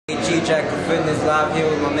Jakalfitness live here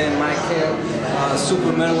with my man Mycheal.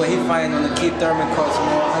 Super middleweight, he fighting on the Thurman card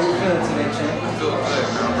tomorrow. How you feeling today, champ? I feel good,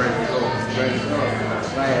 man. I'm ready to go. Ready to go.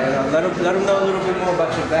 Right, and let him know a little bit more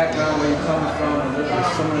about your background, where you're coming from, and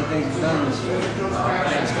some of the things you've done this year. My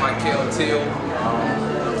name is Mycheal teal.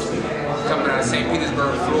 Coming out of St.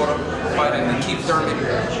 Petersburg, Florida, fighting the Thurman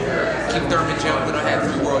gym. We done had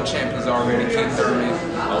 3 world champions already. Thurman,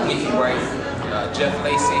 Mycheal, Jeff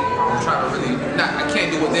Lacey. I'm trying to really, I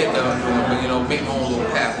can't do what they're doing, but make my own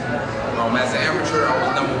little path. As an amateur, I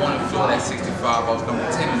was #1 in Florida at 65. I was #10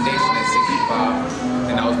 in the nation at 65,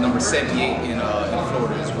 and I was number 78 in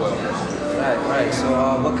Florida as well. Right. So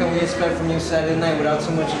what can we expect from you Saturday night without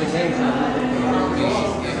too much of the game plan?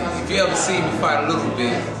 If you ever see me fight a little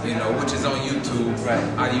bit, which is on YouTube,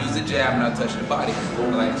 I use the jab and I touch the body. I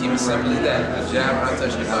like to keep it simple as that. I jab and I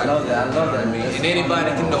touch the body. I love that. And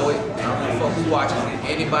anybody can know it. I don't give a fuck who's watching it.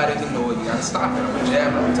 Anybody can know it. You gotta stop it. I'm gonna jab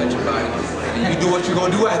and I'm gonna touch your body. And you do what you're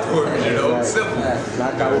gonna do afterwards, Simple.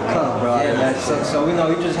 Knockout will come, bro. Yeah, so we know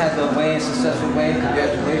you just had the successful weigh-in.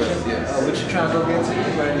 Congratulations. What you trying to go get to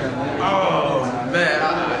right now, man? Oh, man.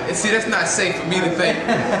 See, that's not safe for me to think.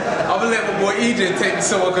 I'm gonna let my boy EJ take me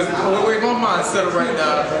somewhere because the way my mind's set up right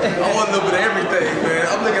now, I want a little bit of everything, man.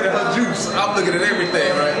 I'm looking at her juice. I'm looking at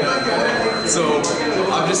everything right now, man. So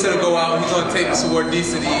I'm just gonna go out. He's gonna take me somewhere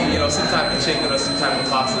decent to eat, some type of chicken or some type of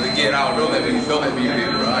pasta to get out. Don't let me be, bro.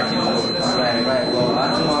 I can't do it. Right. Well,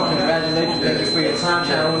 I just want to congratulate you. Thank you for your time.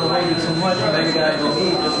 I don't want to hold you too much. I know you guys go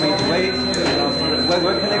eat. Just made the weight.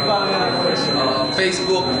 Where can they follow you on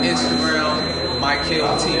Facebook, Instagram.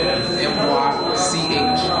 Mycheal teal, Mycheal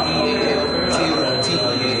teal.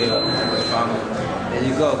 There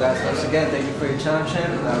you go, guys. Once again, thank you for your time,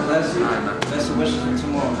 champ. God bless you. Best of wishes for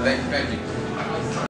tomorrow. Thank you.